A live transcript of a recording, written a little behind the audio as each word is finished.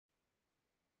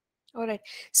All right.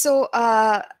 So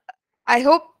I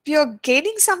hope you're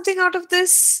gaining something out of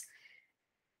this.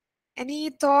 Any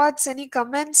thoughts, any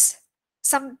comments?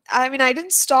 I mean, I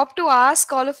didn't stop to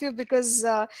ask all of you because,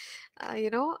 you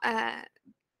know,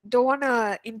 don't want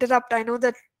to interrupt. I know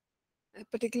that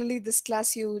particularly this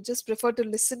class, you just prefer to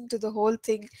listen to the whole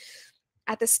thing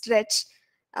at a stretch.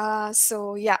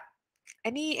 So yeah,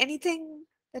 anything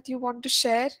that you want to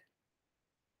share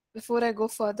before I go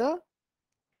further?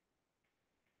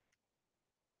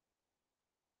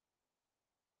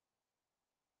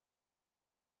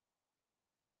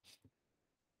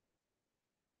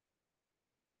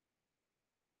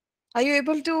 Are you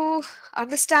able to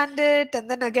understand it?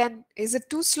 And then again, is it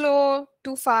too slow,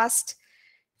 too fast?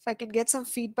 If I can get some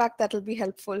feedback, that'll be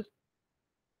helpful.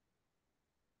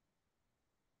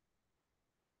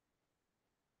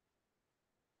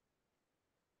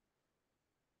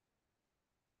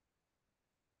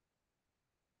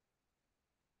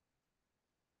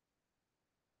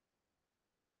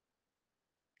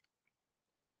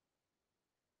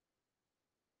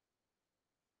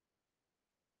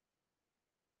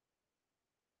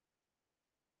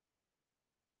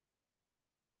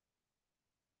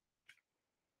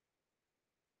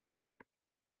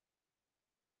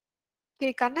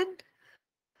 Okay, Kannan?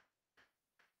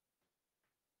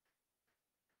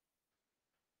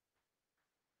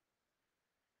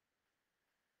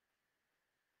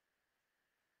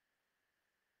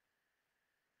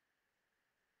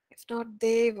 If not,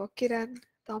 Dave or Kiran,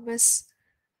 Thomas.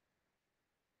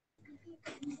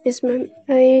 Yes, ma'am.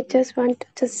 I just want to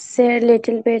just share a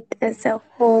little bit as a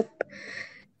hope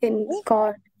in Okay.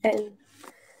 God and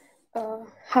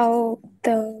how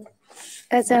the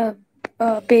as a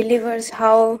believers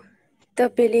how the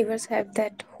believers have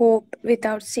that hope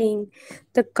without seeing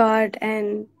the God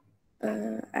and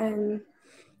and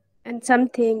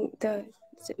something the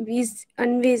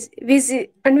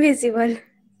invisible.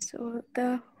 So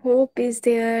the hope is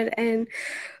there, and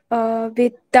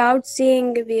without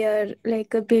seeing, we are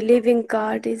like a believing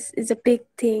God is a big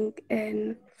thing,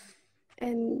 and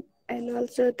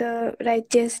also the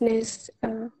righteousness,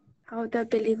 how the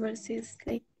believers is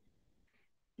like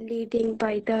leading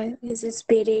by the His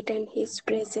Spirit and His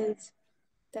presence.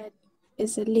 That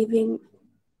is a living.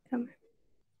 Thank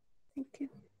you.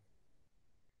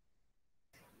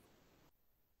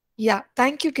 Yeah,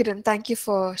 thank you, Kiran. Thank you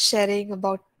for sharing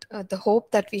about the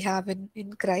hope that we have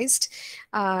in Christ.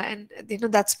 And, you know,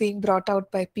 that's being brought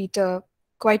out by Peter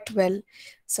quite well.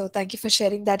 So thank you for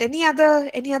sharing that. Any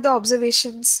other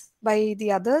observations by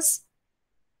the others?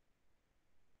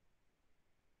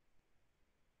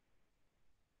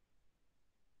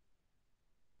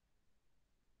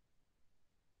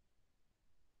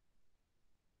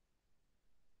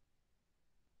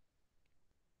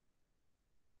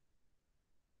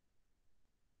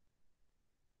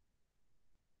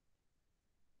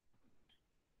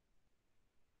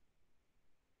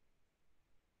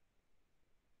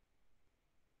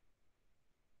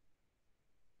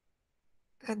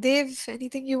 Dave,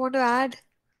 anything you want to add?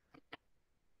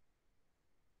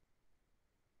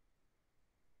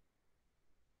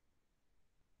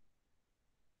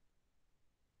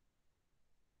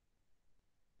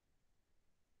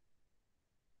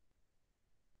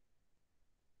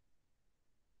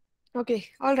 Okay,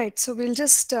 all right. So we'll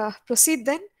just proceed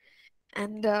then,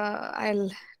 and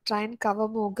I'll try and cover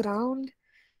more ground.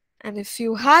 And if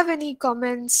you have any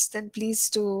comments, then please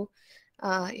do,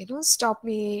 stop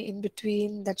me in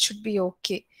between. That should be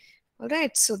okay. All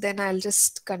right. So then I'll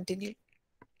just continue.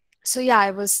 So yeah,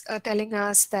 I was telling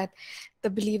us that the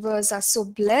believers are so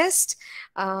blessed,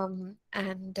 and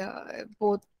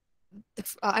both,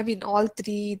 I mean, all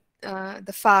three.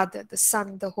 The Father, the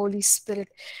Son, the Holy Spirit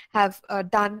have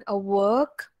done a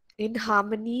work in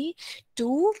harmony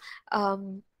to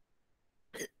um,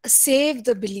 save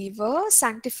the believer,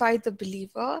 sanctify the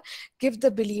believer, give the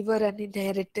believer an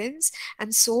inheritance.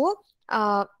 And so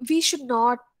we should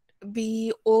not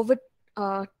be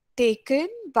overtaken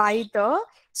by the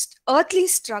earthly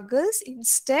struggles.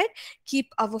 Instead,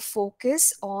 keep our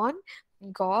focus on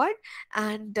God.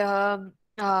 And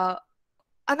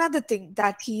another thing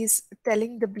that he's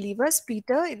telling the believers,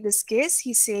 Peter, in this case,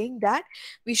 he's saying that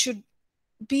we should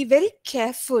be very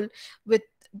careful with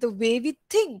the way we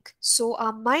think. So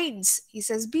our minds, he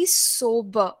says, be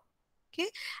sober. Okay.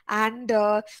 And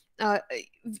uh,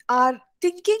 our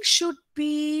thinking should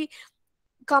be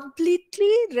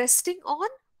completely resting on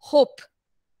hope.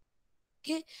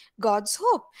 Okay. God's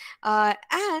hope.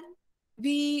 And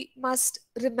we must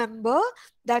remember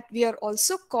that we are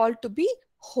also called to be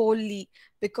holy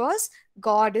because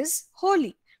God is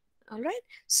holy. All right.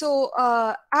 So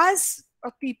as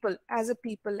a people, as a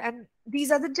people, and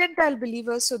these are the Gentile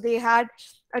believers, so they had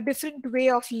a different way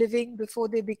of living before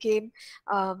they became,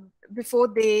 before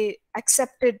they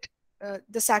accepted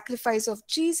the sacrifice of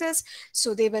Jesus.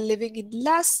 So they were living in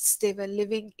lusts, they were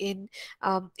living in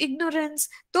ignorance.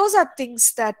 Those are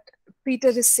things that Peter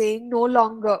is saying no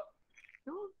longer,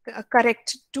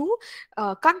 correct to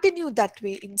continue that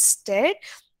way. Instead,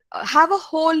 have a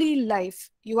holy life.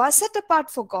 You are set apart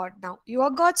for God now. You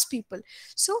are God's people.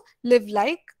 So live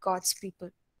like God's people.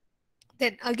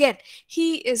 Then again,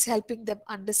 he is helping them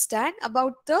understand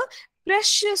about the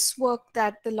precious work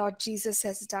that the Lord Jesus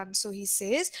has done. So he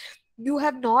says, you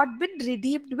have not been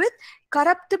redeemed with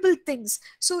corruptible things.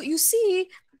 So you see,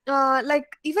 like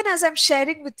even as I'm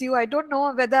sharing with you, I don't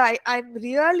know whether I'm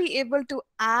really able to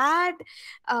add,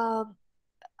 um,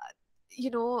 you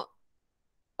know,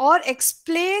 or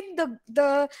explain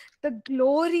the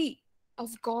glory of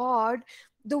God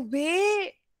the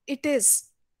way it is,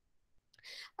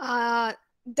 uh,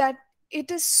 that it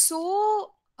is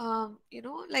so,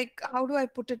 like how do I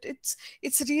put it,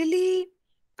 it's really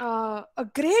a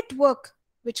great work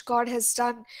which God has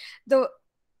done. The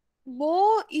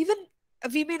more, even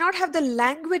we may not have the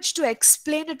language to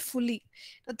explain it fully.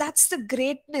 That's the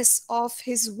greatness of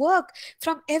his work.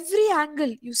 From every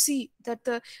angle you see that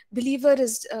the believer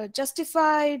is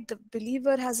justified, the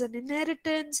believer has an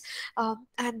inheritance,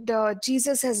 and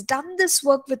Jesus has done this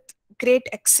work with great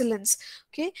excellence.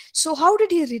 Okay, so how did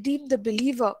he redeem the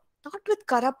believer? Not with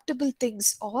corruptible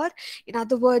things, or in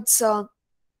other words,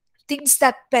 things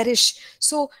that perish.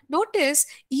 So notice,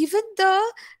 even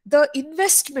the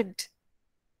investment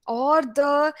or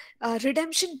the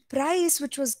redemption price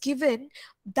which was given,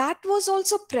 that was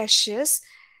also precious.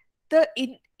 The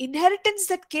inheritance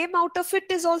that came out of it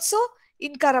is also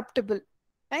incorruptible,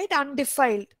 right?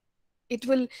 Undefiled. It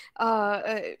will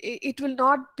it will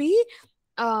not be,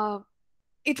 uh,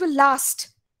 it will last.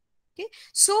 Okay,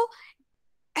 so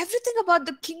everything about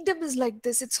the kingdom is like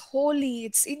this. It's holy,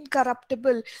 it's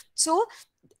incorruptible. So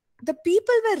the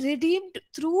people were redeemed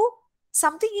through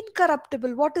something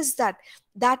incorruptible. What is that?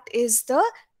 That is the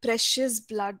precious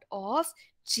blood of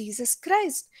Jesus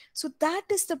Christ. So that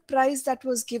is the price that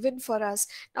was given for us.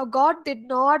 Now, God did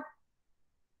not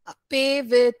pay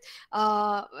with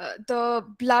the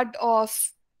blood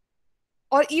of,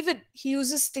 or even he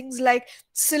uses things like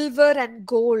silver and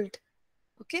gold.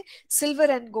 Okay, silver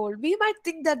and gold. We might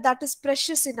think that that is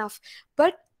precious enough,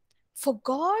 but for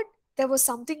God, there was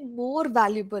something more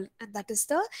valuable, and that is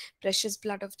the precious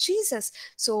blood of Jesus.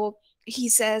 So he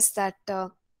says that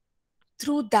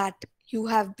through that you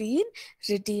have been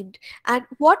redeemed. And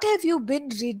what have you been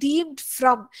redeemed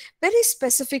from? Very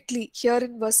specifically, here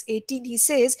in verse 18, he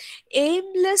says,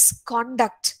 aimless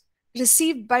conduct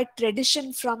received by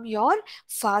tradition from your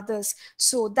fathers.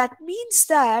 So that means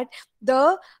that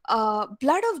the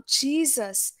blood of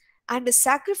Jesus and the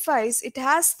sacrifice, it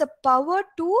has the power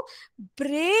to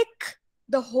break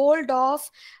the hold of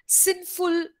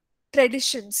sinful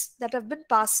traditions that have been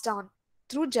passed down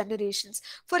through generations.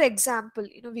 For example,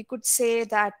 we could say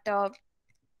that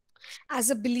as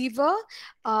a believer,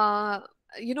 uh,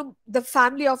 the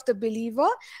family of the believer,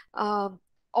 um,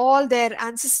 all their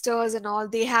ancestors and all,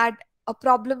 they had a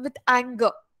problem with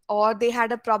anger, or they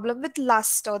had a problem with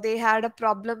lust, or they had a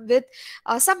problem with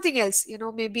something else,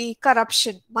 maybe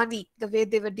corruption, money, the way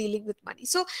they were dealing with money.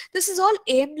 So this is all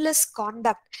aimless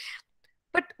conduct.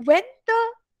 But when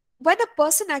a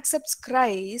person accepts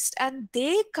Christ and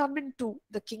they come into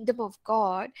the kingdom of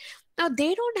God, now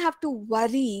they don't have to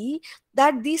worry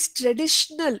that these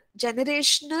traditional,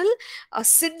 generational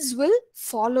sins will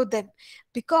follow them,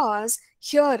 because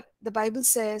here the Bible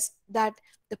says that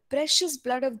the precious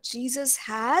blood of Jesus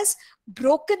has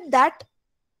broken that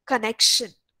connection.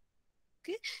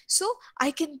 Okay, so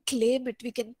I can claim it,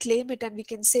 we can claim it, and we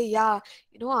can say, yeah,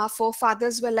 our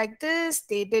forefathers were like this,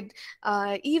 they did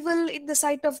evil in the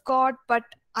sight of God, but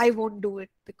I won't do it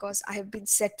because I have been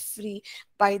set free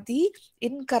by the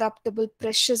incorruptible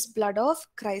precious blood of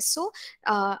Christ. So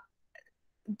uh,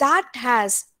 that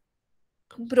has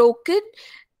broken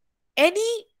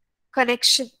any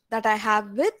connection that I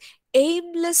have with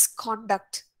aimless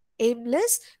conduct.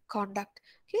 Aimless conduct.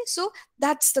 Okay, so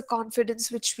that's the confidence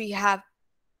which we have.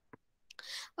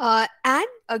 And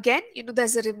again,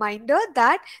 there's a reminder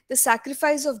that the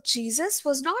sacrifice of Jesus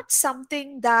was not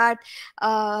something that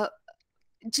uh,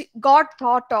 God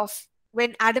thought of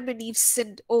when Adam and Eve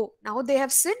sinned. Oh, now they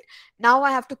have sinned. Now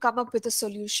I have to come up with a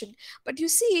solution. But you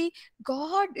see,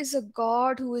 God is a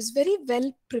God who is very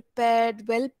well prepared,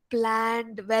 well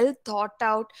planned, well thought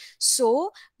out.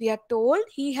 So we are told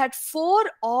he had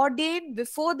foreordained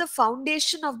before the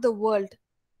foundation of the world.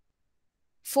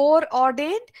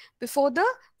 foreordained before the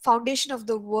foundation of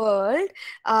the world,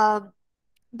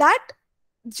 that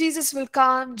Jesus will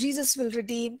come, Jesus will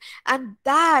redeem, and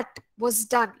that was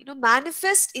done,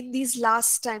 manifest in these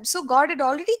last times. So God had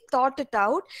already thought it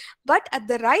out, but at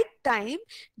the right time,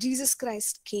 Jesus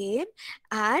Christ came,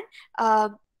 and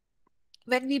um,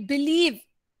 when we believe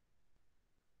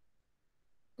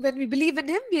in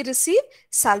him, we receive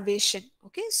salvation.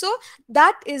 Okay, so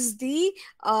that is the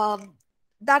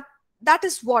that that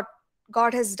is what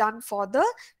God has done for the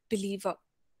believer.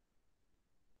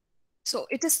 So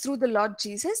it is through the Lord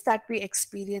Jesus that we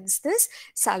experience this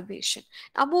salvation.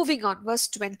 Now moving on, verse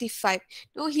 25.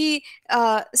 He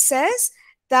says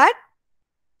that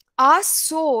our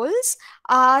souls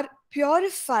are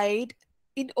purified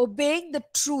in obeying the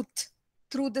truth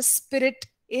through the Spirit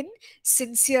in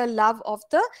sincere love of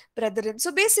the brethren.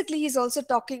 So basically, he's also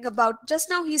talking about, just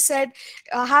now he said,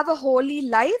 have a holy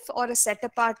life or a set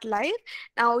apart life.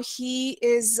 Now he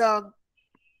is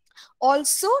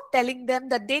also telling them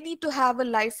that they need to have a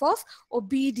life of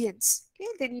obedience. Okay?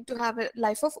 They need to have a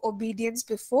life of obedience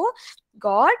before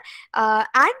God,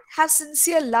 and have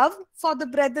sincere love for the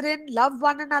brethren, love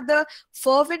one another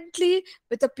fervently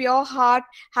with a pure heart,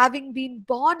 having been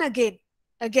born again.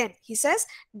 Again, he says,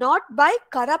 not by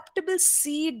corruptible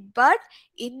seed, but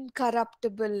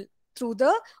incorruptible, through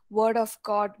the word of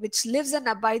God, which lives and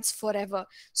abides forever.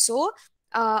 So,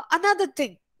 another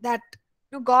thing that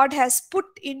God has put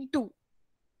into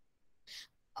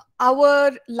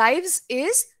our lives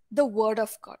is the word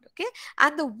of God. Okay,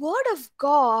 and the word of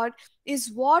God is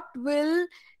what will,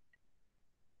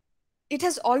 it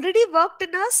has already worked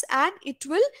in us, and it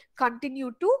will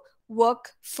continue to work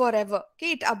forever.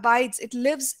 Okay, it abides, it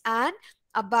lives and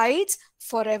abides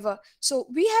forever. So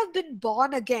we have been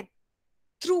born again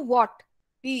through what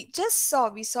we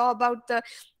saw about the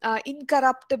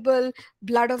incorruptible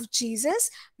blood of Jesus.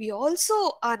 We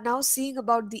also are now seeing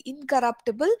about the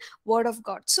incorruptible word of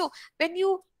God. So when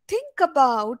you think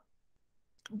about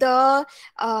the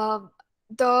um,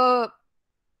 the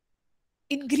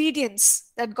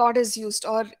ingredients that God has used,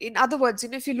 or in other words,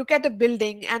 if you look at a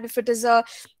building, and if it is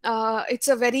it's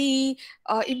a very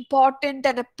important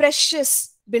and a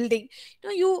precious building,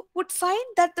 you would find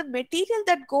that the material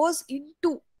that goes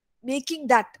into making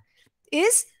that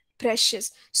is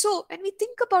precious. So when we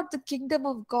think about the kingdom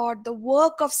of God, the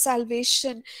work of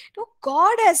salvation,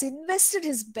 God has invested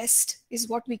his best, is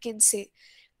what we can say.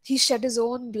 He shed his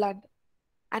own blood,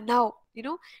 and now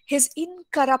his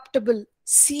incorruptible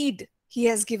seed he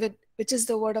has given, which is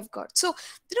the word of God. So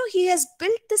he has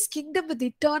built this kingdom with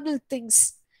eternal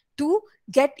things to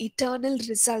get eternal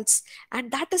results, and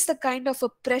that is the kind of a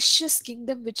precious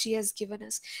kingdom which he has given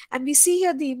us. And we see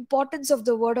here the importance of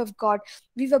the word of God.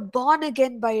 We were born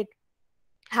again by it,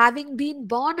 having been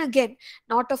born again,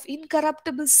 not of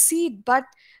incorruptible seed, but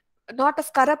not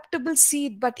of corruptible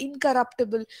seed, but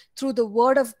incorruptible, through the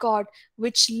word of God,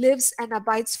 which lives and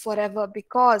abides forever.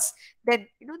 Because then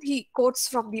he quotes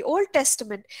from the Old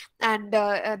Testament, and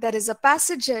there is a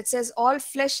passage here. It says, all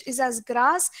flesh is as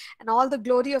grass, and all the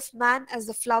glory of man as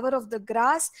the flower of the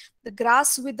grass. The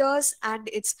grass withers and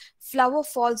its flower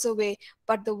falls away,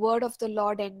 but the word of the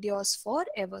Lord endures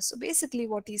forever. So basically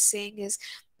what he's saying is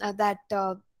that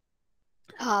uh,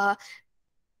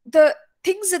 the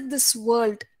things in this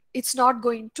world, it's not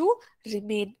going to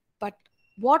remain, but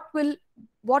what will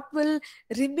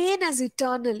remain as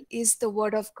eternal is the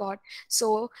word of God.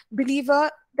 So believer,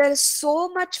 there is so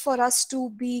much for us to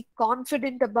be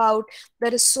confident about.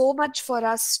 There is so much for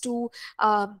us to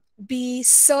be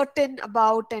certain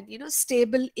about, and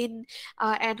stable in,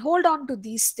 and hold on to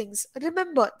these things.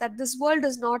 Remember that this world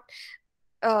is not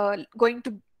going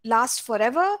to last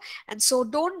forever, and so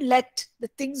don't let the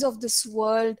things of this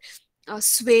world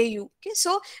sway you. Okay,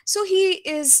 so he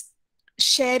is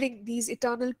sharing these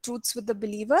eternal truths with the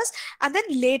believers, and then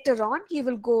later on he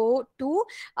will go to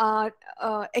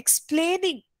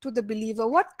explaining to the believer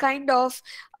what kind of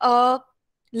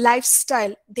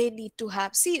lifestyle they need to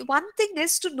have. See, one thing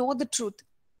is to know the truth,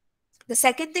 the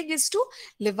second thing is to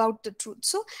live out the truth.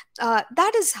 So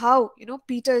that is how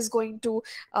Peter is going to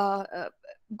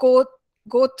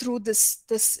go through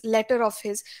this letter of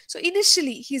his. So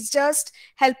initially he's just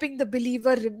helping the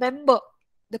believer remember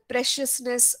the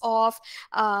preciousness of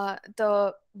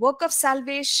the work of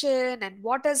salvation, and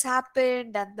what has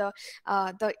happened, and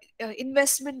the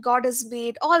investment God has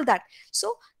made, all that.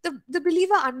 So the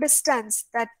believer understands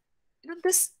that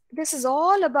this is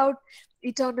all about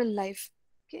eternal life.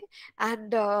 Okay,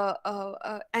 and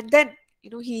then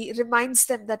he reminds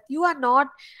them that you are not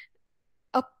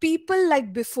a people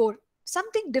like before.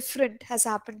 Something different has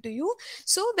happened to you.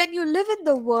 So when you live in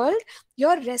the world,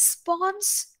 your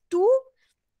response to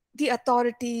the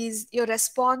authorities, your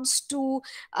response to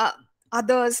uh,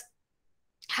 others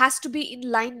has to be in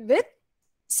line with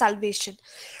salvation.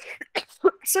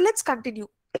 So let's continue.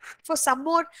 For some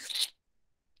more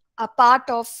a part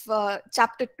of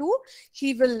chapter 2,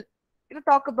 he will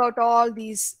talk about all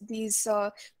these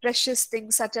precious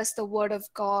things such as the word of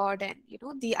God and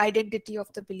the identity of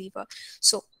the believer.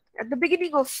 So at the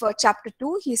beginning of chapter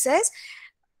 2, he says,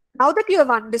 now that you have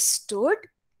understood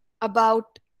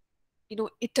about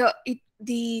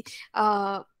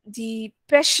the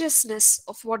preciousness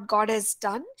of what God has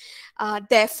done,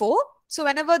 therefore, so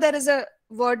whenever there is a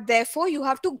word therefore, you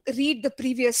have to read the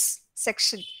previous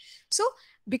section. So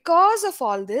because of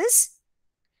all this,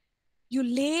 you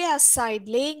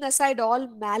laying aside all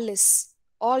malice,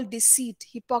 all deceit,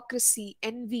 hypocrisy,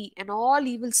 envy, and all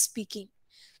evil speaking.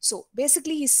 So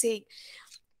basically he's saying,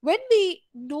 when we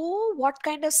know what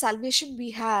kind of salvation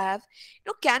we have,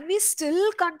 can we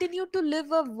still continue to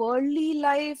live a worldly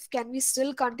life? Can we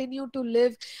still continue to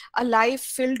live a life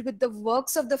filled with the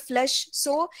works of the flesh?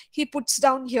 So he puts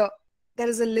down here, there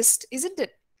is a list, isn't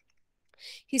it?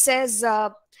 He says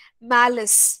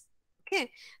malice,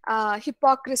 okay,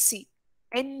 hypocrisy,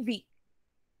 envy,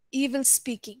 evil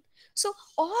speaking. So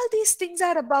all these things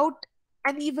are about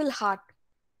an evil heart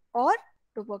or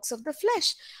the works of the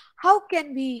flesh. How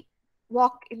can we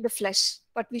walk in the flesh?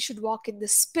 But we should walk in the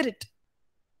spirit.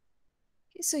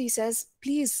 Okay, so he says,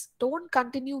 please don't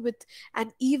continue with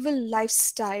an evil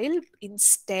lifestyle.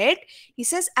 Instead, he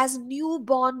says, as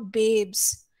newborn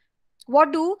babes.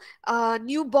 What do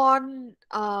newborn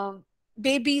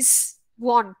babies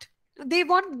want? They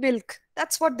want milk.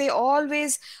 That's what they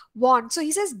always want. So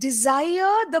he says,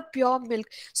 desire the pure milk.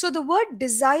 So the word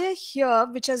desire here,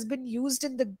 which has been used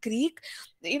in the Greek,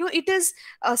 it is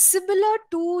similar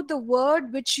to the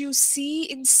word which you see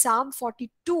in Psalm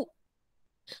 42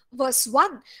 verse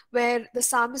 1, where the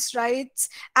psalmist writes,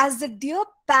 as the deer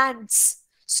pants.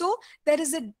 So there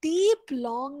is a deep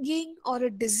longing or a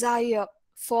desire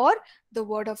for the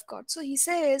word of God. So he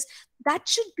says that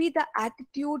should be the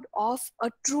attitude of a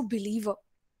true believer.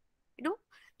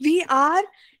 We are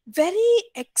very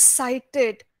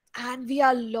excited and we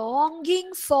are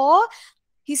longing for,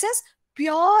 he says,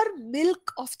 pure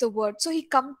milk of the word. So he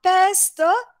compares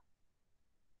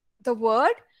the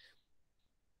word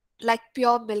like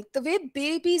pure milk. The way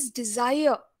babies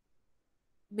desire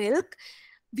milk,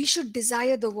 we should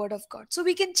desire the word of God. So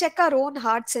we can check our own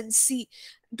hearts and see,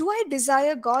 do I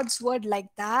desire God's word like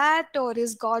that, or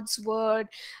is God's word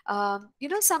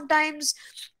sometimes,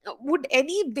 would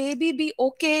any baby be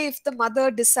okay if the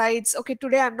mother decides, okay,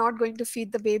 today I'm not going to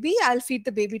feed the baby, I'll feed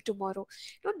the baby tomorrow?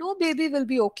 No baby will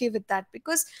be okay with that,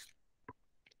 because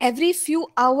every few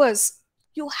hours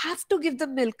you have to give the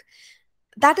milk.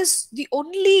 That is the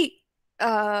only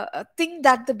thing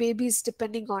that the baby is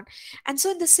depending on. And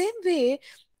so in the same way,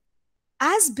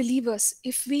 as believers,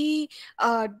 if we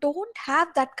don't have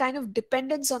that kind of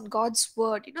dependence on God's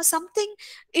word, something,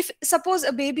 if suppose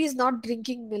a baby is not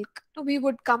drinking milk, we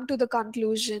would come to the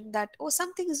conclusion that, oh,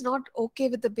 something is not okay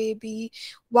with the baby.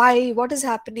 Why? What is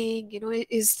happening?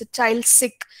 Is the child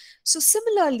sick? So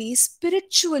similarly,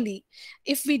 spiritually,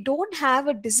 if we don't have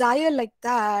a desire like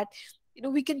that,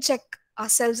 we can check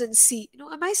ourselves and see,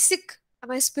 am I sick?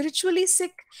 Am I spiritually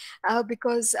sick?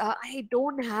 Because I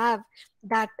don't have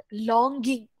that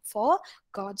longing for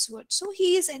God's word. So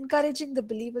he is encouraging the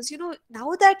believers,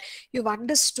 now that you've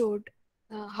understood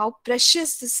how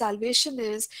precious this salvation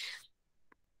is,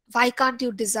 why can't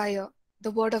you desire the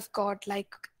word of God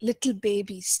like little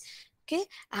babies? Okay,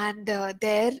 and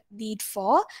their need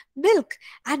for milk.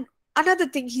 And another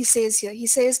thing he says here, he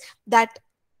says that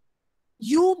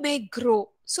you may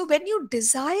grow. So when you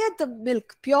desire the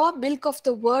milk, pure milk of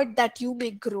the word, that you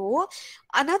may grow,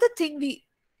 another thing we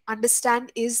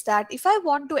understand is that if I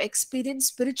want to experience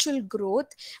spiritual growth,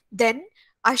 then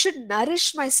I should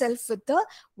nourish myself with the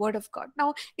word of God.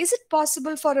 Now, is it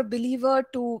possible for a believer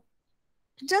to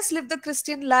just live the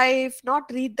Christian life, not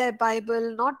read their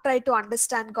Bible, not try to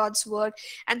understand God's word,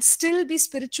 and still be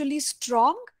spiritually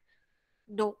strong?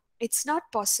 No, it's not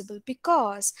possible,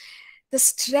 because the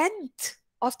strength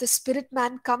of the spirit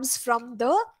man comes from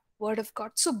the word of God.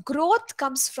 So growth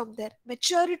comes from there,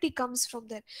 maturity comes from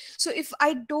there. So if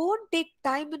I don't take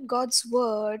time in God's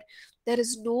word, there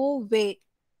is no way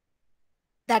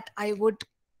that I would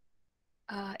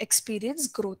experience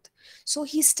growth. So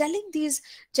he's telling these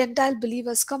Gentile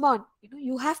believers, come on,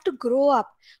 you have to grow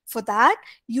up. For that,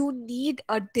 you need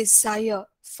a desire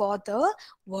for the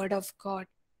word of God.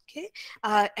 Okay.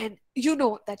 And you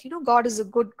know that God is a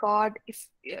good God. If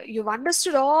you've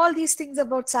understood all these things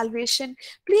about salvation,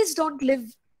 please don't live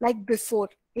like before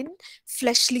in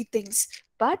fleshly things,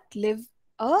 but live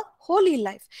a holy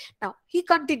life. Now he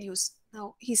continues.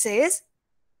 Now he says,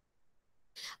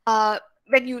 uh,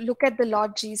 when you look at the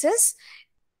Lord Jesus,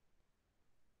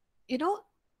 you know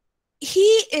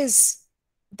he is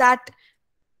that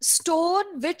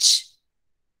stone which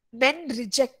men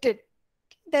rejected.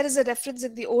 There is a reference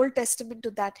in the Old Testament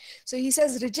to that. So he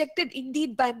says, rejected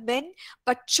indeed by men,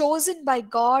 but chosen by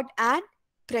God and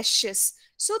precious.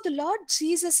 So the Lord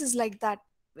Jesus is like that.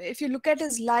 If you look at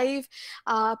his life,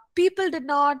 people did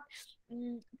not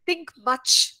think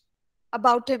much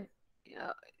about him.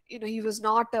 Uh, he was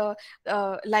not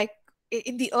like,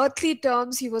 in the earthly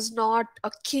terms, he was not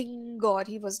a king, or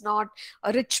he was not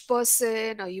a rich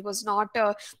person, or he was not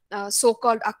a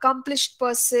so-called accomplished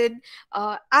person,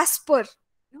 as per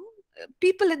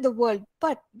people in the world.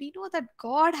 But we know that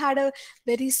God had a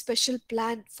very special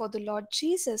plan for the Lord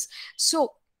Jesus.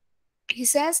 So he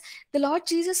says the Lord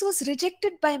Jesus was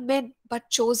rejected by men but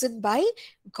chosen by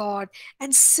God.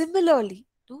 And similarly,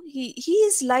 he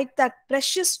is like that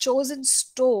precious chosen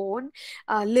stone.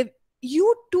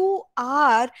 You too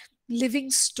are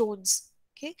living stones.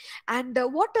 Okay. And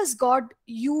what does God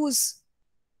use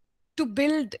to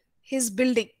build his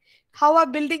building? How are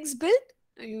buildings built?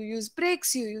 You use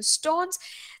bricks, you use stones.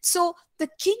 So the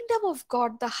kingdom of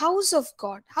God, the house of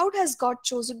God, how has God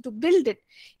chosen to build it?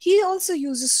 He also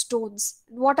uses stones.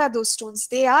 What are those stones?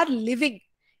 They are living.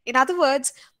 In other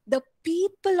words, the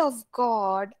people of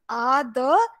God are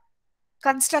the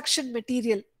construction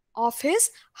material of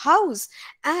his house.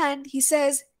 And he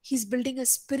says he's building a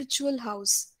spiritual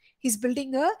house. He's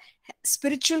building a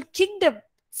spiritual kingdom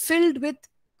filled with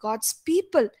God's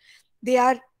people. They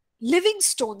are living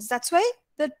stones. That's why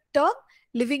the term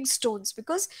living stones,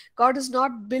 because God is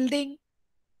not building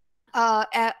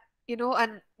a a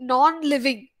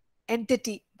non-living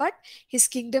entity, but his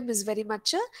kingdom is very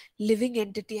much a living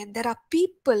entity. And there are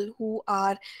people who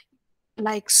are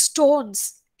like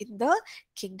stones in the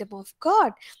kingdom of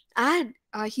God. And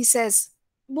he says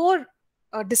more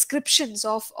descriptions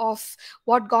of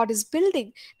what God is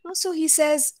building. So he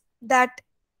says that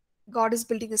God is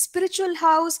building a spiritual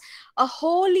house, a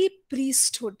holy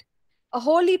priesthood. A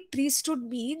holy priesthood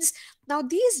means, now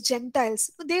these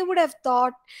Gentiles, they would have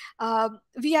thought,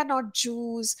 we are not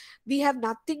Jews, we have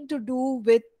nothing to do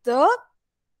with the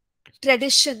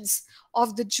traditions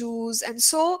of the Jews. And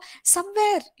so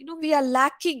somewhere, we are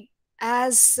lacking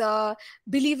as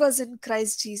believers in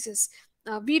Christ Jesus.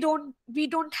 We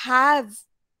don't have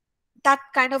that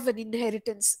kind of an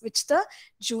inheritance which the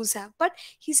Jews have. But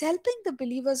he's helping the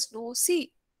believers know,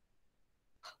 see,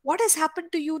 what has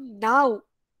happened to you now,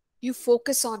 you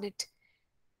focus on it,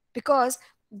 because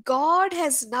God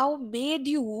has now made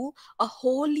you a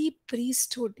holy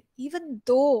priesthood. Even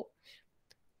though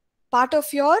part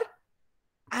of your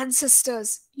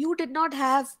ancestors, you did not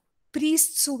have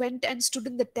priests who went and stood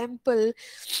in the temple,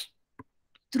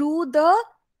 through the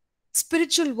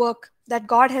spiritual work that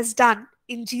God has done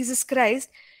in Jesus Christ,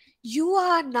 you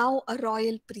are now a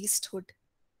royal priesthood.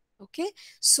 Okay.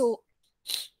 So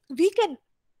we can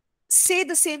say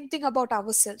the same thing about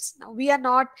ourselves. Now we are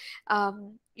not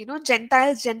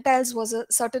Gentiles was a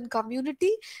certain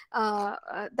community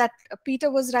that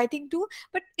Peter was writing to.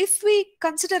 But if we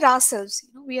consider ourselves,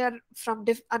 we are from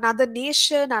another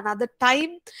nation, another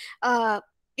time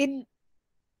in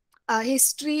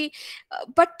history.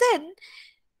 But then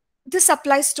this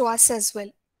applies to us as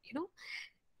well. you know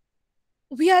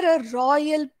we are a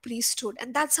royal priesthood,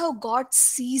 and that's how God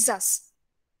sees us.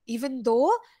 Even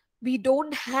though we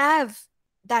don't have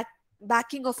that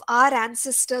backing of our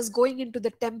ancestors going into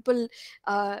the temple,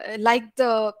 like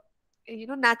the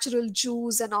natural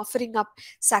Jews, and offering up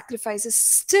sacrifices,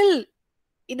 still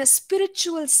in a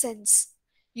spiritual sense,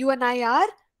 you and I are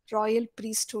royal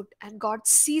priesthood, and God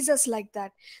sees us like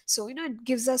that. So it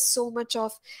gives us so much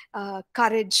of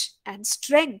courage and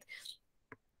strength.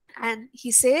 And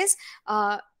he says,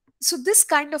 so this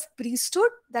kind of priesthood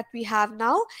that we have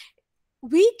now,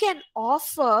 we can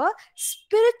offer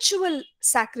spiritual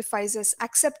sacrifices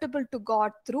acceptable to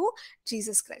God through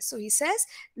Jesus Christ. So he says,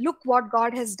 look what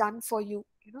God has done for you.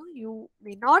 You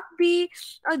may not be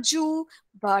a Jew,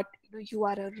 but you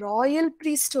are a royal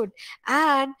priesthood,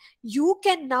 and you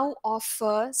can now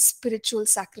offer spiritual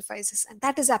sacrifices, and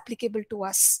that is applicable to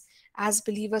us as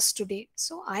believers today.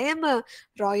 So I am a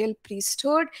royal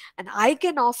priesthood, and I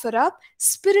can offer up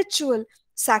spiritual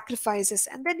sacrifices.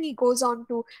 And then he goes on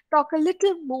to talk a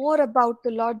little more about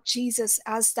the Lord Jesus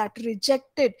as that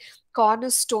rejected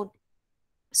cornerstone.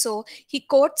 So he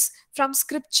quotes from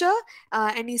scripture,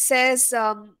 and he says,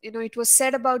 it was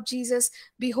said about Jesus,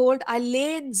 behold, I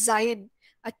lay in Zion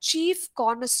a chief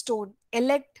cornerstone,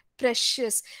 elect,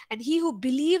 precious, and he who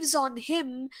believes on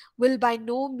him will by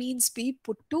no means be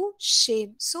put to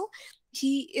shame. So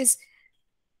he is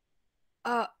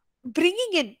uh, bringing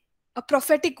in a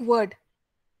prophetic word,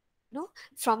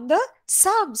 from the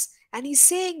Psalms, and he's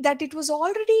saying that it was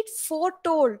already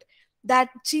foretold that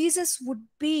Jesus would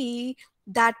be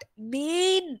that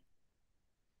main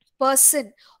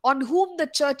person on whom the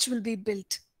church will be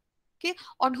built, okay,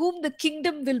 on whom the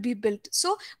kingdom will be built.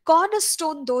 So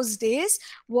cornerstone those days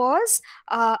was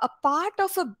a part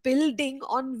of a building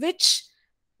on which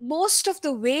most of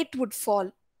the weight would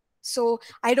fall. So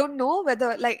I don't know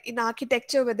whether, like in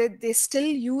architecture, whether they still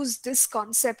use this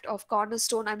concept of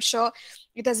cornerstone. I'm sure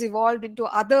it has evolved into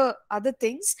other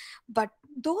things, but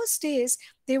those days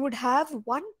they would have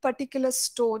one particular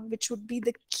stone which would be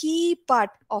the key part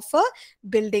of a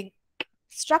building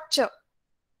structure.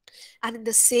 And in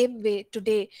the same way,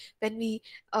 today, when we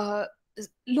uh,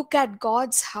 look at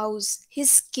God's house,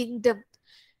 his kingdom,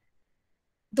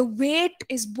 the weight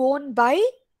is borne by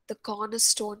the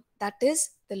cornerstone, that is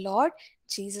the Lord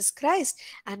Jesus Christ.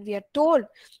 And we are told,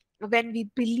 when we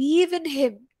believe in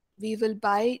him, we will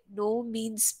by no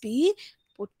means be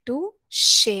put to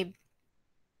shame.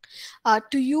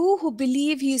 To you who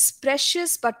believe, he is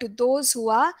precious, but to those who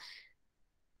are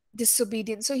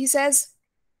disobedient. So he says,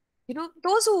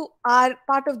 those who are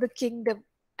part of the kingdom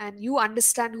and you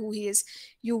understand who he is,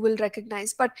 you will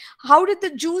recognize. But how did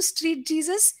the Jews treat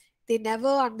Jesus? They never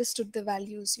understood the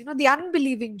values. The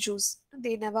unbelieving Jews,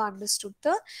 they never understood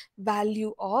the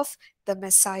value of the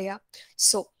Messiah.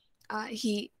 So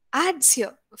he adds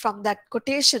here from that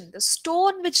quotation, the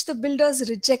stone which the builders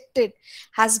rejected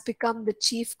has become the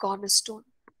chief cornerstone.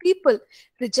 People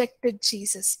rejected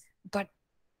Jesus, but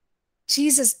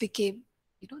Jesus became,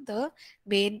 the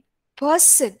main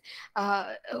person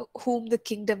whom the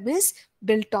kingdom is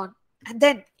built on. And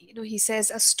then, he says,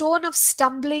 a stone of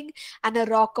stumbling and a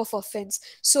rock of offense.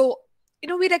 So,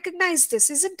 we recognize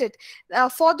this, isn't it?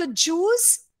 For the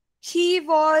Jews, he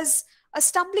was a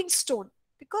stumbling stone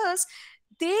because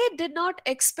they did not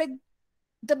expect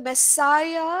the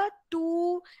Messiah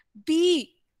to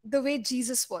be the way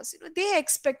Jesus was. They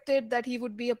expected that he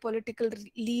would be a political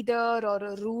leader or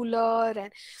a ruler,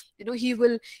 and he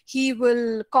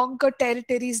will conquer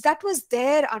territories. That was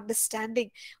their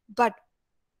understanding. But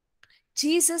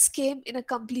Jesus came in a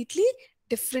completely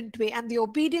different way, and the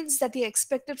obedience that he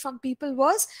expected from people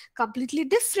was completely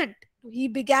different. He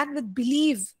began with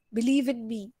believe in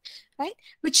me, right?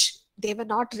 Which they were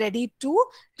not ready to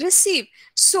receive.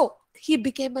 So he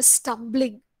became a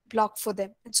stumbling block for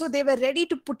them. And so they were ready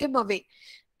to put him away.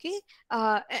 Okay,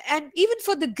 and even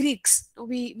for the Greeks,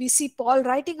 we see Paul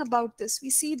writing about this.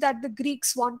 We see that the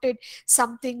Greeks wanted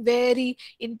something very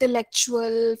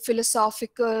intellectual,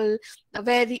 philosophical,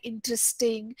 very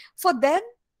interesting. For them,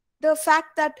 the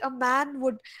fact that a man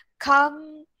would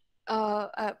come,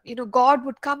 God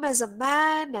would come as a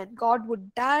man and God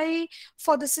would die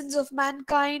for the sins of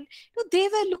mankind. They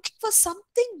were looking for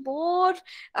something more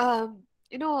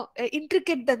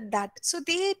intricate than that. So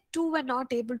they too were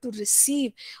not able to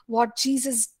receive what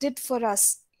Jesus did for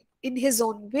us in his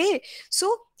own way.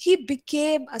 So he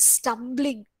became a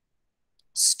stumbling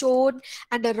stone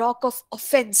and a rock of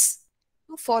offense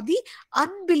for the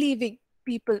unbelieving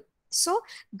people. So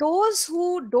those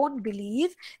who don't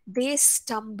believe, they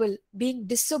stumble, being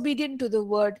disobedient to the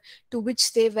word to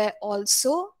which they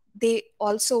also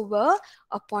were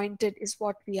appointed, is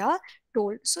what we are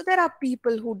told. So there are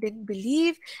people who didn't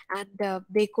believe, and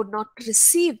they could not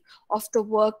receive of the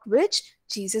work which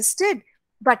Jesus did.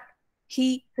 But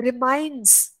he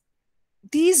reminds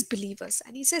these believers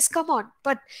and he says, come on,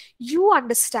 but you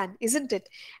understand, isn't it?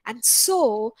 And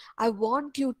so I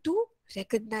want you to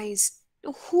recognize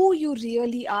who you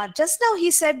really are. Just now he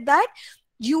said that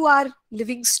you are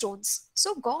living stones.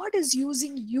 So God is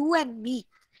using you and me.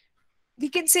 We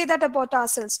can say that about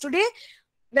ourselves today.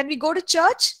 When we go to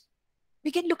church, we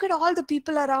can look at all the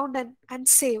people around and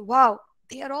say, wow,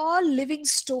 they are all living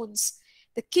stones.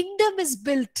 The kingdom is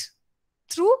built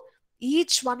through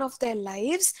each one of their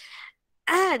lives,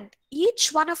 and each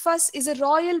one of us is a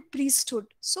royal priesthood.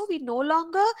 So we no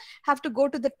longer have to go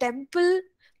to the temple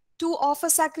to offer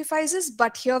sacrifices,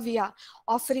 but here we are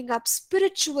offering up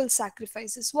spiritual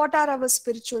sacrifices. What are our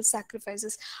spiritual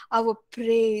sacrifices? Our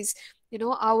praise,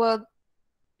 our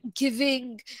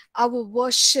giving, our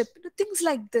worship, things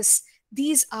like this.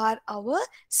 These are our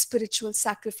spiritual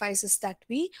sacrifices that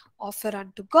we offer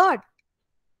unto God.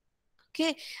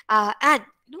 Okay, and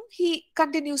he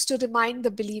continues to remind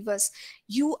the believers,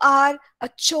 you are a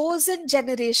chosen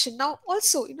generation. Now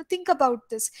also, think about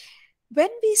this. When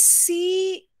we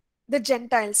see the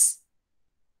Gentiles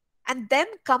and them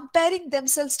comparing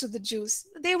themselves to the Jews,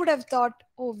 they would have thought,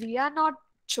 oh, we are not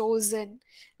chosen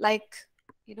like,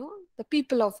 the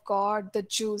people of God, the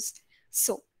Jews.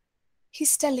 So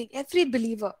he's telling every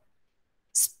believer,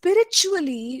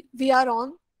 spiritually, we are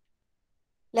on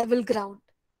level ground.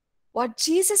 What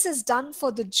Jesus has done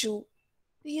for the Jew,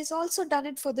 he has also done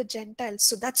it for the Gentiles.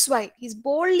 So that's why he's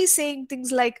boldly saying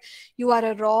things like, you are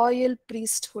a royal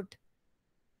priesthood,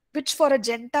 which for a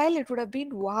Gentile, it would have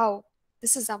been, wow,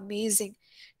 this is amazing.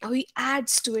 Now he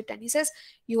adds to it and he says,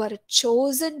 you are a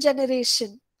chosen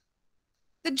generation.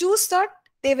 The Jews thought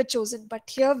they were chosen, but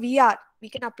here we are. We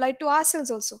can apply it to ourselves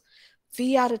also.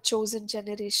 We are a chosen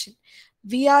generation.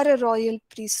 We are a royal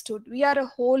priesthood. We are a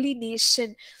holy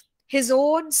nation, his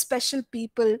own special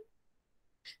people.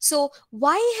 So,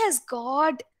 why has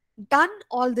God done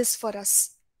all this for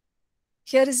us?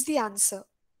 Here is the answer: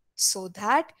 so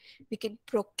that we can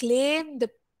proclaim the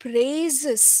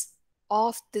praises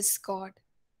of this God.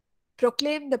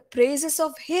 Proclaim the praises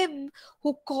of him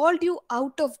who called you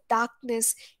out of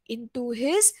darkness into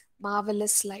his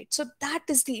marvelous light. So that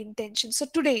is the intention. So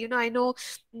today, I know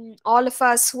all of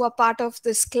us who are part of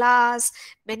this class,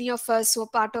 many of us who are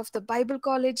part of the Bible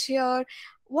college here,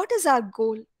 what is our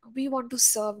goal? We want to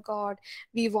serve God.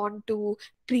 We want to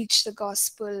preach the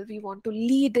gospel. We want to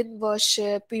lead in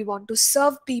worship. We want to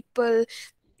serve people,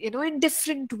 in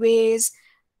different ways,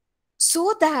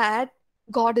 so that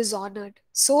God is honored,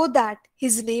 so that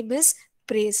his name is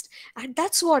praised. And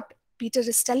that's what Peter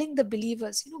is telling the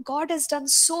believers. God has done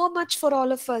so much for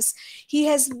all of us. He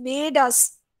has made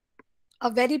us a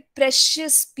very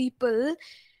precious people.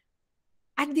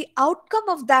 And the outcome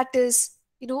of that is,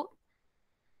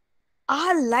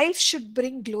 our life should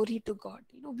bring glory to God.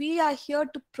 We are here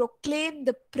to proclaim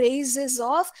the praises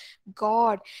of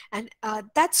God, and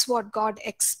that's what God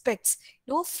expects,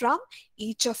 from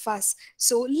each of us.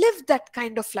 So live that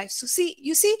kind of life. So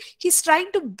you see, he's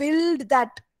trying to build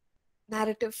that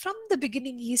narrative from the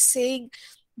beginning. He's saying,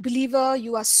 believer,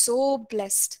 you are so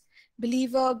blessed.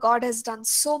 Believer, God has done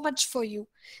so much for you.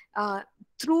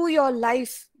 Through your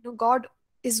life, God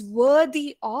is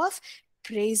worthy of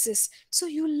praises. So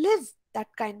you live that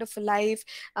kind of a life.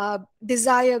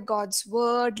 Desire God's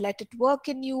word, let it work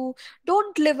in you.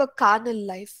 Don't live a carnal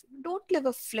life, don't live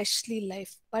a fleshly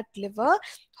life, but live a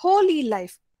holy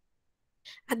life.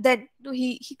 And then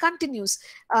he continues.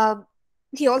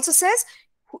 He also says,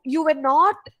 you were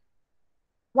not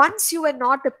once you were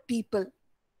not a people,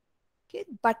 okay,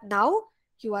 but now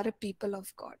you are a people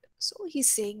of God. So he's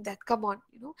saying that, come on,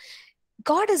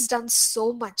 God has done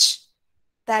so much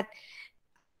that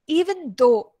even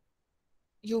though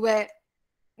you were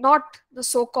not the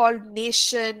so-called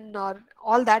nation or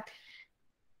all that,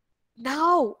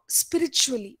 now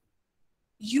spiritually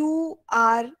you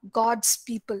are God's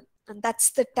people. And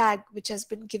that's the tag which has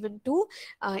been given to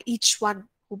each one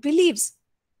who believes.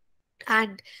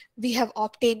 And we have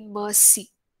obtained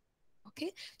mercy.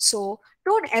 Okay, so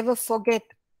don't ever forget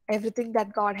everything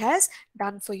that God has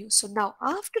done for you. So now,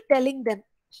 after telling them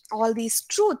all these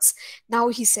truths, now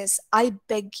he says, I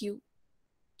beg you,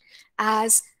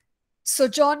 as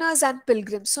sojourners and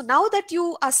pilgrims. So now that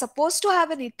you are supposed to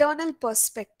have an eternal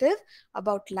perspective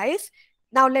about life,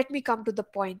 now let me come to the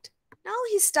point. Now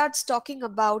he starts talking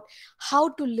about how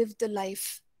to live the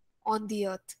life on the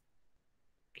earth.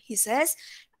 He says,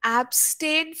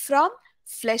 abstain from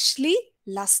fleshly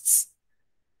lusts.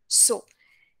 So,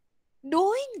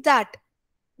 knowing that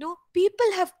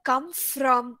people have come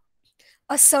from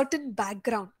a certain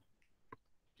background,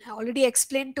 I already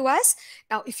explained to us.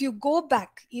 Now, if you go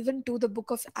back even to the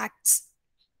book of Acts,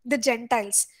 the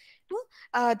Gentiles,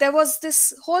 there was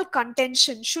this whole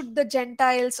contention: should the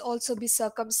Gentiles also be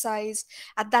circumcised?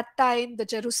 At that time, the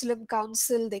Jerusalem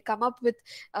Council, they come up with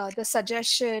the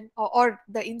suggestion, or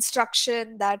the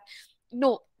instruction that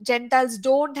no, Gentiles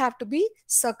don't have to be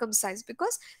circumcised,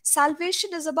 because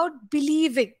salvation is about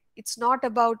believing. It's not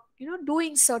about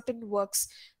doing certain works.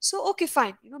 So okay,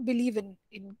 fine, believe in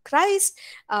Christ.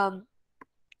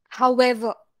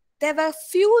 However, there were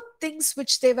few things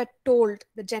which they were told,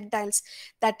 the Gentiles,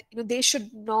 that they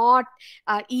should not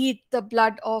eat the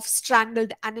blood of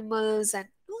strangled animals, and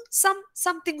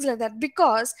some things like that,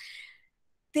 because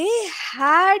they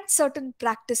had certain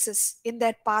practices in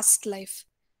their past life.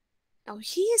 Now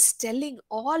he is telling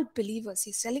all believers,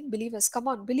 he's telling believers, come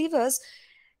on, believers,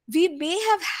 we may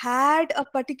have had a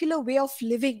particular way of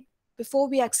living before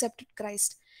we accepted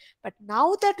Christ, but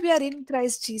now that we are in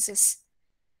Christ Jesus,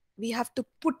 we have to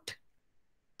put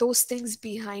those things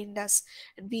behind us,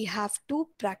 and we have to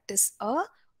practice a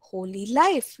holy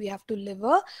life. We have to live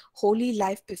a holy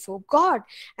life before God.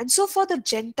 And so for the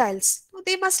Gentiles,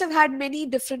 they must have had many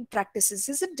different practices,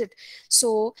 isn't it?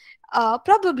 So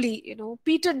probably,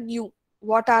 Peter knew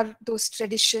what are those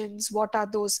traditions, what are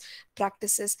those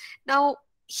practices. Now,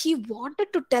 he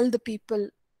wanted to tell the people,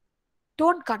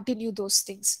 don't continue those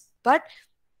things, but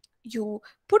you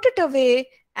put it away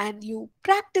and you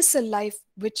practice a life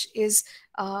which is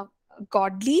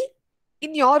godly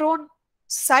in your own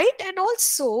sight, and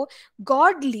also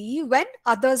godly when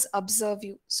others observe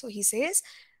you. So he says,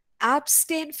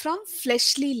 abstain from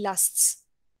fleshly lusts.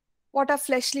 What are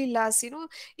fleshly lusts?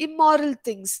 Immoral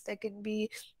things. There can be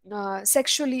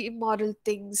sexually immoral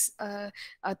things,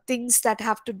 things that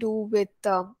have to do with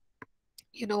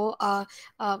you know uh,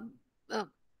 um, uh,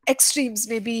 extremes,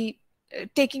 maybe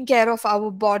taking care of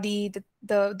our body,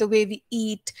 the way we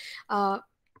eat.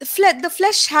 The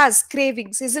flesh has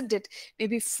cravings, isn't it?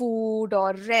 Maybe food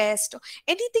or rest, or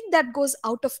anything that goes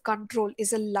out of control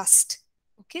is a lust.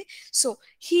 Okay, so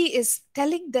he is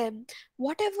telling them,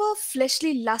 whatever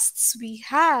fleshly lusts we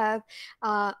have,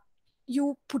 uh,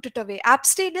 you put it away.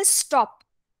 Abstain is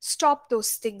stop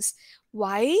those things.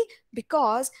 Why?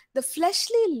 Because the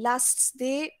fleshly lusts,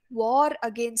 they war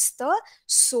against the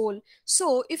soul.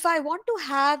 So if I want to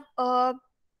have a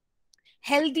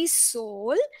healthy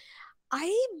soul, I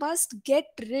must get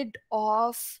rid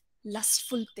of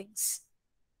lustful things.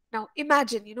 Now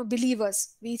imagine,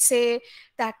 believers, we say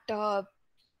that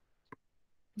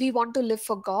we want to live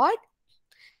for God,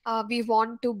 we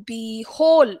want to be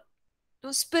whole,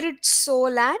 spirit,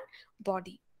 soul, and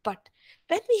body. But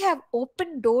when we have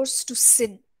open doors to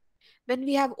sin, when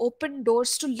we have open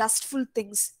doors to lustful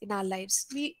things in our lives,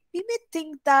 we may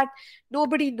think that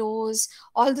nobody knows,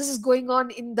 all this is going on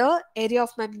in the area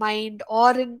of my mind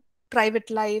or in private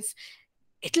life,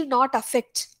 it will not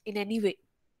affect in any way.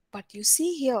 But you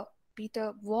see here,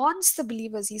 Peter warns the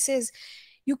believers. He says,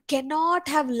 you cannot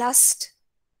have lust,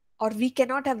 or we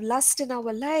cannot have lust in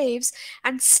our lives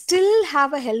and still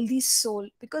have a healthy soul.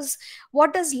 Because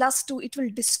what does lust do? It will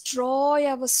destroy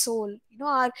our soul,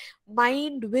 our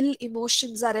mind, will,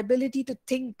 emotions, our ability to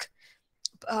think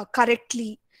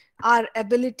correctly, our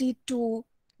ability to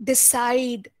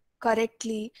decide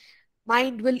correctly.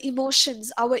 Mind, will,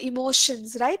 emotions, our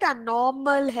emotions, right, our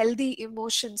normal healthy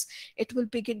emotions, it will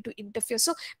begin to interfere.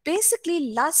 So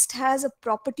basically, lust has a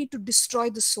property to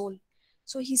destroy the soul.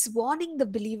 So he's warning the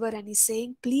believer and he's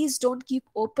saying, please don't keep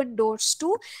open doors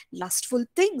to lustful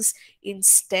things.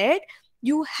 Instead,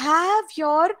 you have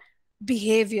your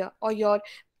behavior or your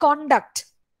conduct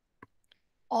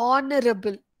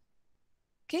honorable,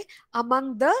 okay,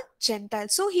 among the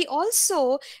Gentiles. So he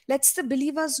also lets the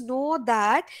believers know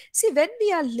that, see, when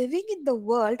we are living in the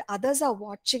world, others are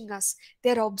watching us,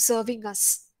 they're observing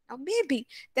us. Now maybe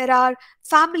there are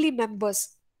family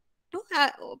members,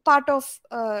 part of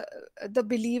the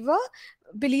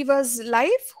believer's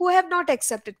life, who have not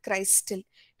accepted Christ still.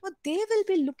 They will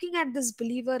be looking at this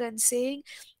believer and saying,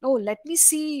 oh, let me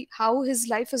see how his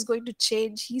life is going to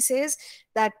change. He says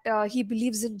that he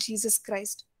believes in Jesus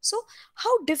Christ. So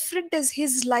how different is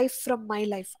his life from my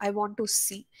life? I want to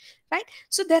see, right?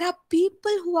 So there are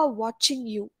people who are watching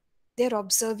you, they're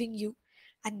observing you.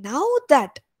 And now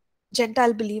that,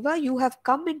 Gentile believer, you have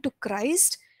come into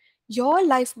Christ, your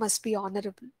life must be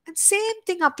honorable. And same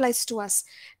thing applies to us.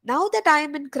 Now that I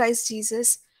am in Christ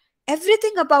Jesus,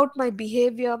 everything about my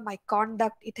behavior, my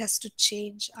conduct, it has to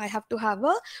change. I have to have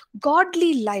a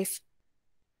godly life.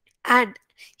 And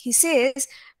he says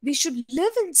we should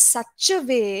live in such a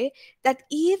way that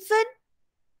even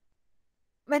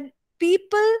when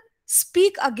people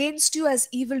speak against you as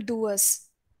evildoers,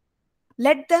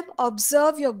 let them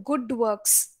observe your good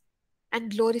works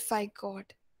and glorify God.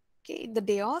 Okay, in the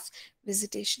day of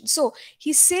visitation. So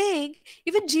he's saying,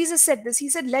 even Jesus said this. He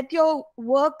said, let your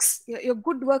works, your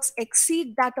good works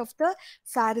exceed that of the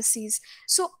Pharisees.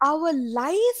 So our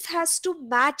life has to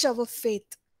match our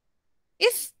faith.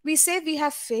 If we say we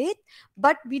have faith,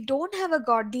 but we don't have a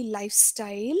godly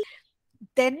lifestyle,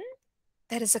 then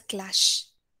there is a clash.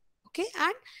 Okay,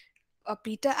 and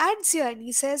Peter adds here and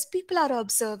he says, people are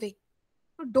observing.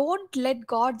 Don't let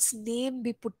God's name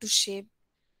be put to shame.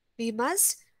 We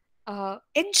must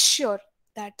ensure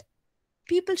that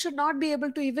people should not be able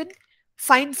to even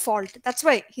find fault. That's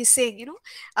why he's saying,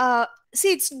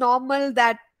 see, it's normal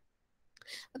that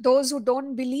those who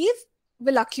don't believe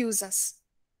will accuse us.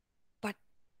 But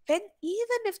when,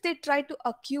 even if they try to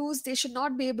accuse, they should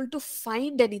not be able to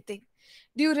find anything.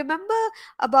 Do you remember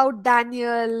about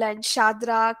Daniel and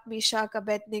Shadrach, Meshach,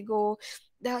 Abednego?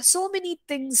 There are so many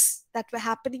things that were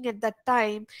happening at that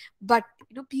time, but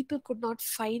people could not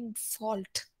find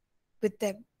fault with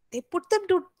them. They put them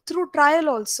through trial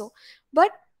also,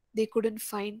 but they couldn't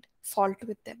find fault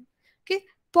with them. Okay,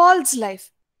 Paul's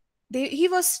life. He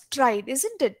was tried,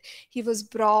 isn't it? He was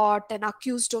brought and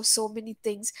accused of so many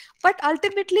things, but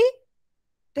ultimately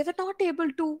they were not able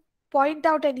to point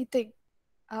out anything,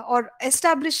 or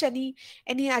establish any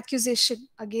accusation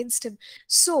against him.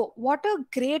 So what a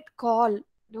great call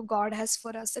God has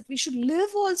for us, that we should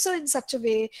live also in such a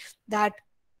way that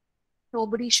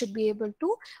nobody should be able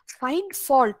to find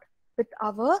fault with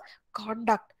our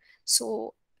conduct.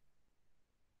 So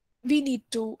we need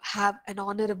to have an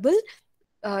honorable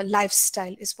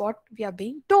lifestyle, is what we are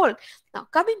being told. Now,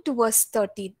 coming to verse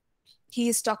 13, he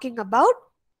is talking about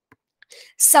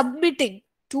submitting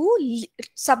to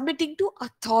submitting to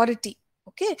authority.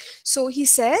 Okay, so he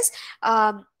says,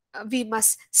 we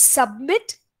must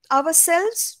submit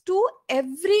ourselves to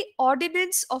every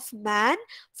ordinance of man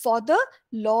for the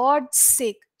Lord's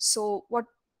sake. So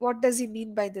what does he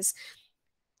mean by this?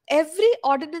 Every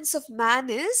ordinance of man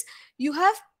is, you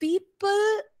have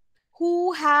people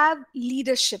who have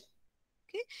leadership,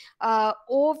 okay,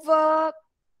 over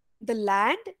the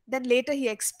land. Then later he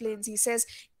explains, he says,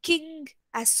 king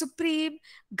as supreme,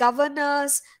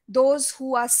 governors, those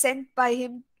who are sent by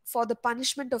him for the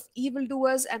punishment of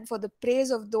evildoers and for the praise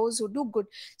of those who do good.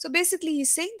 So basically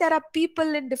he's saying there are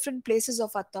people in different places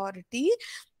of authority.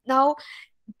 Now,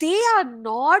 they are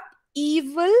not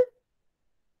evil,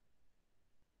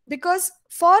 because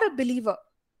for a believer,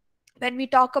 when we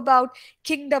talk about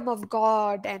kingdom of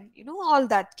God and all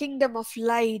that, kingdom of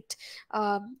light,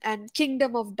 and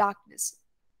kingdom of darkness,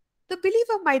 the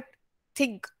believer might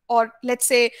think, or let's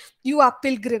say you are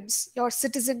pilgrims, your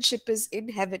citizenship is in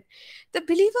heaven. The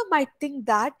believer might think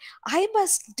that I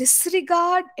must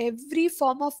disregard every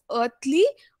form of earthly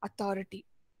authority.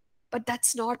 But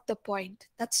that's not the point.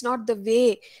 That's not the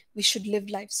way we should live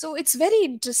life. So it's very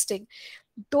interesting.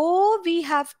 Though we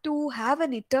have to have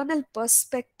an eternal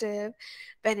perspective,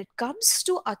 when it comes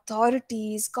to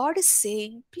authorities, God is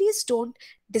saying, please don't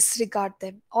disregard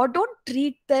them, or don't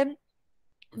treat them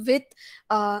with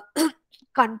uh,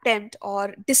 contempt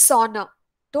or dishonor.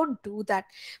 Don't do that.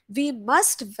 We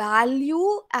must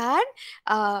value and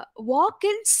walk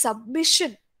in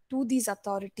submission to these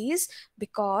authorities,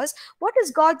 because what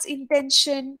is God's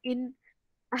intention in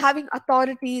having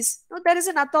authorities? There is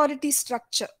an authority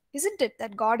structure, isn't it,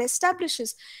 that God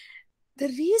establishes. The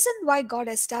reason why God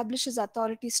establishes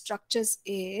authority structures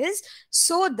is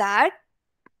so that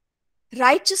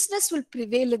righteousness will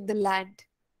prevail in the land.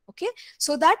 Okay,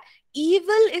 so that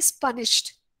evil is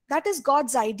punished. That is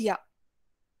God's idea.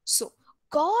 So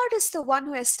God is the one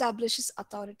who establishes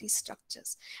authority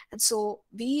structures. And so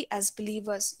we as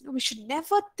believers, we should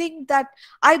never think that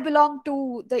I belong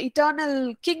to the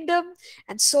eternal kingdom,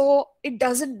 and so it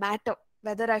doesn't matter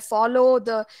whether I follow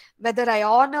whether I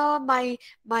honor my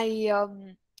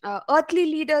earthly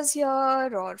leaders here,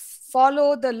 or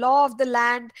follow the law of the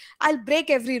land. I'll break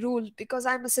every rule because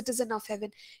I'm a citizen of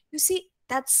heaven. You see,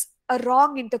 that's a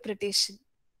wrong interpretation.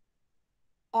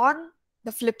 On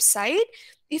the flip side,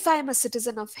 if I am a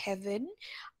citizen of heaven,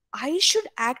 I should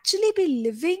actually be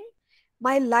living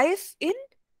my life in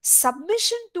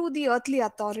submission to the earthly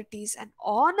authorities and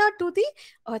honor to the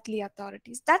earthly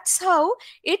authorities. That's how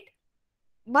it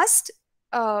must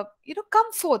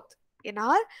come forth in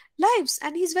our lives.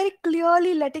 And he's very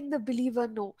clearly letting the believer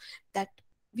know that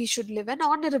we should live an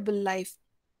honorable life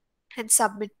and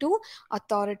submit to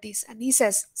authorities. And he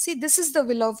says, see, this is the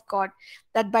will of God,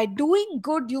 that by doing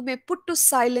good you may put to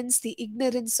silence the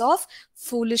ignorance of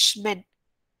foolish men.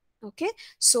 Okay,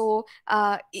 so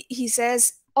he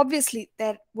says, obviously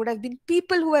there would have been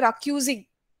people who were accusing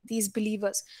these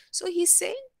believers. So he's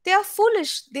saying they are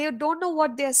foolish, they don't know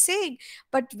what they are saying.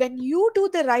 But when you do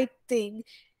the right thing,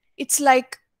 it's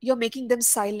like you're making them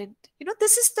silent.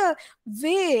 This is the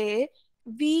way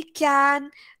we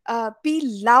can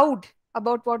be loud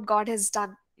about what God has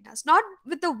done in us, not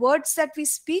with the words that we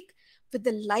speak, with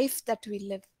the life that we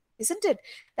live, isn't it?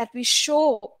 That we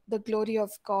show the glory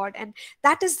of God. And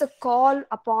that is the call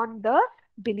upon the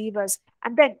believers.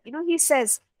 And then he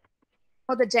says,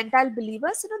 for the Gentile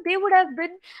believers, they would have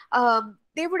been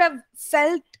they would have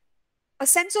felt a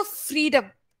sense of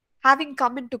freedom having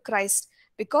come into Christ,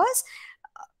 because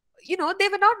they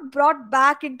were not brought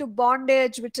back into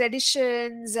bondage with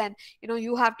traditions, and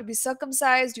you have to be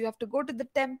circumcised, you have to go to the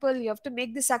temple, you have to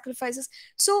make the sacrifices.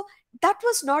 So that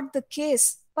was not the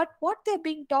case. But what they're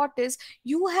being taught is,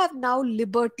 you have now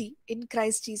liberty in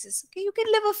Christ Jesus. Okay, you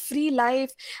can live a free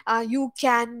life. You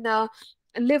can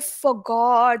live for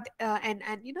God, and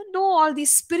know all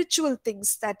these spiritual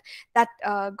things that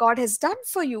God has done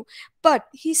for you. But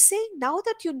he's saying, now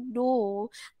that you know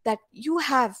that you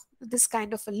have this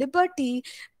kind of a liberty,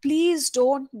 please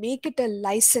don't make it a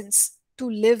license to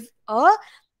live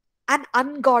an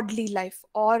ungodly life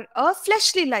or a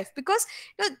fleshly life. Because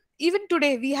even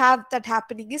today we have that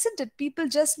happening, isn't it? People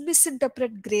just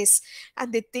misinterpret grace,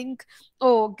 and they think,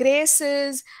 oh, grace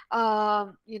is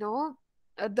the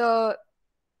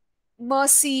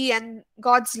mercy and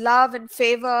God's love and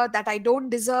favor that I don't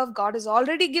deserve. God has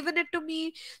already given it to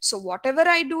me. So whatever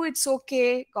I do, it's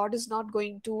okay. God is not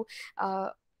going to,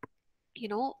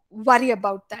 worry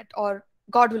about that, or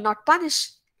God will not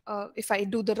punish if I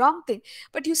do the wrong thing.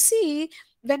 But you see,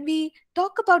 when we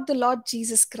talk about the Lord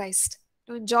Jesus Christ,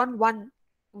 in John 1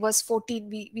 verse 14,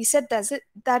 we said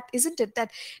that isn't it,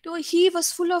 that he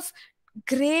was full of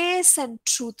grace and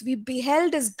truth. We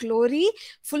beheld his glory,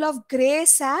 full of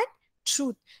grace and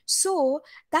truth. So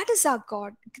that is our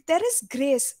God. There is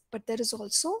grace, but there is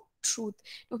also truth.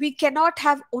 We cannot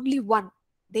have only one.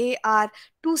 They are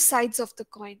two sides of the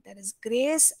coin. There is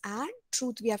grace and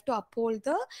truth. We have to uphold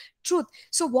the truth.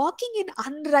 So walking in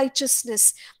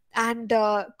unrighteousness and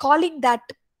calling that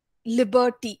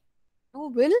liberty,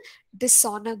 will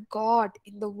dishonor God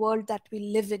in the world that we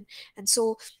live in. And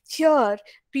so here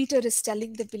Peter is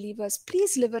telling the believers,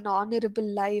 please live an honorable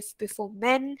life before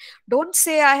men. Don't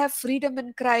say I have freedom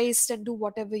in Christ and do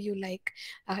whatever you like.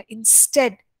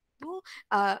 Instead,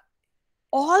 uh,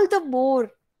 all the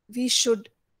more we should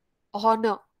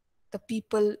honor the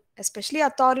people, especially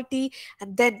authority.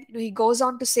 And then he goes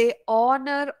on to say,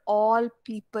 honor all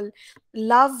people,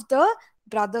 love the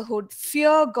brotherhood,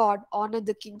 fear God, honor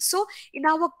the king. So in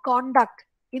our conduct,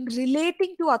 in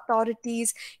relating to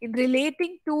authorities, in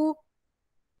relating to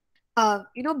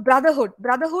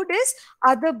brotherhood is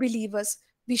other believers.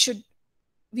 We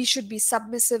should be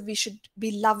submissive, we should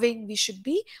be loving, we should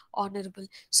be honorable.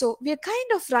 So we are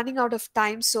kind of running out of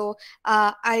time, so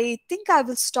I think I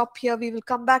will stop here. We will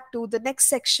come back to the next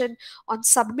section on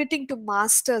submitting to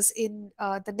masters in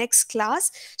the next class.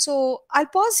 So I'll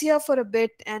pause here for a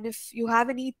bit, and if you have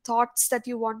any thoughts that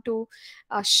you want to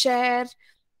share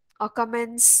or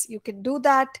comments, you can do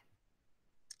that,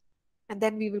 and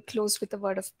then we will close with a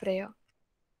word of prayer.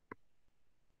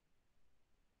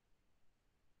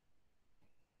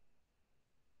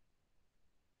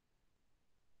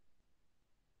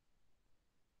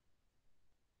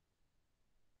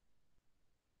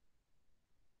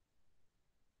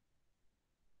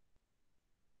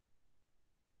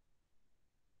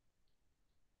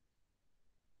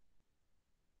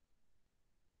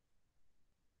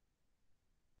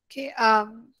 Okay,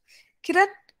 Kiran,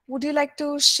 would you like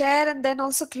to share and then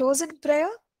also close in prayer?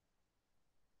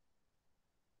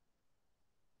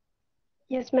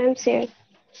 Yes, ma'am, sir.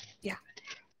 Yeah.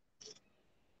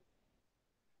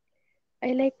 I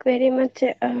like very much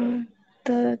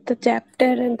the chapter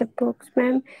and the books,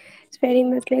 ma'am. It's very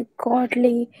much like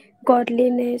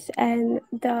godliness and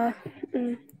the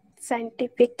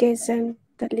scientification,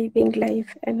 the living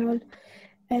life and all,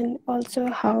 and also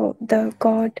how the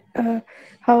God,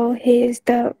 how He is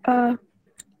the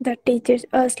that teaches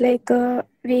us like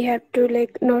we have to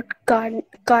like not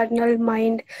cardinal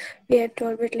mind, we have to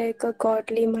always like a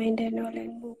godly mind and all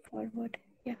and move forward.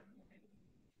 Yeah.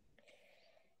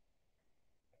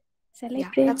 Shall I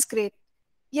Yeah, pray? that's great.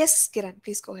 Yes, Kiran,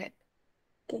 please go ahead.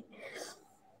 Okay.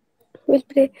 We'll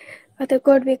pray. Father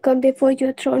God, we come before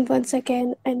your throne once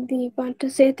again, and we want to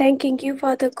say thanking you,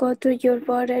 Father God, to your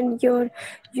word and your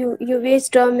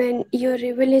wisdom and your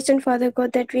revelation, Father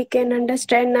God, that we can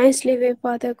understand nicely with,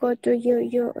 Father God, to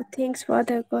your things,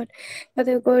 Father God.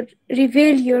 Father God,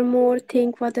 reveal your more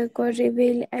thing, Father God,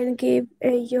 reveal and give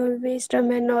your wisdom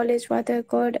and knowledge, Father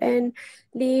God, and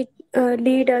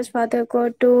lead us, Father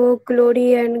God, to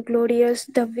glory and glorious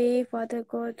the way, Father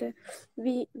God.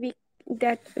 We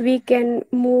that we can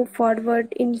move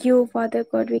forward in you, Father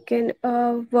God. We can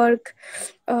work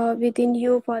within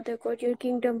you, Father God, your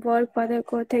kingdom work, Father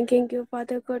God. Thanking you,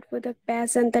 Father God, for the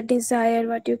passion, the desire,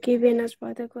 what you give in us,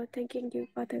 Father God. Thanking you,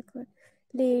 Father God.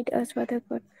 Lead us, Father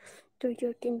God, to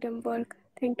your kingdom work.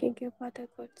 Thanking you, Father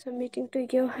God. Submitting to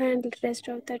your hand the rest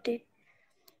of the day.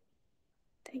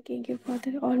 Thanking you,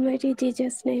 Father. Almighty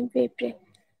Jesus' name we pray.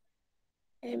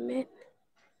 Amen.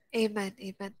 Amen.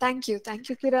 Amen. Thank you. Thank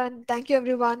you, Kiran. Thank you,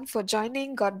 everyone, for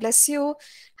joining. God bless you.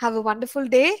 Have a wonderful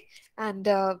day. And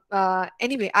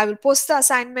anyway, I will post the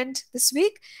assignment this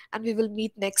week, and we will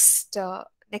meet next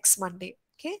Monday.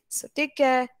 Okay. So take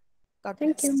care. God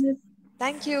Thank bless. you.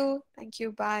 Thank you. Thank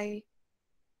you. Bye.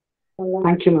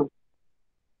 Thank you, ma'am.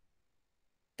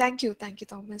 Thank you. Thank you,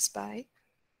 Thomas. Bye.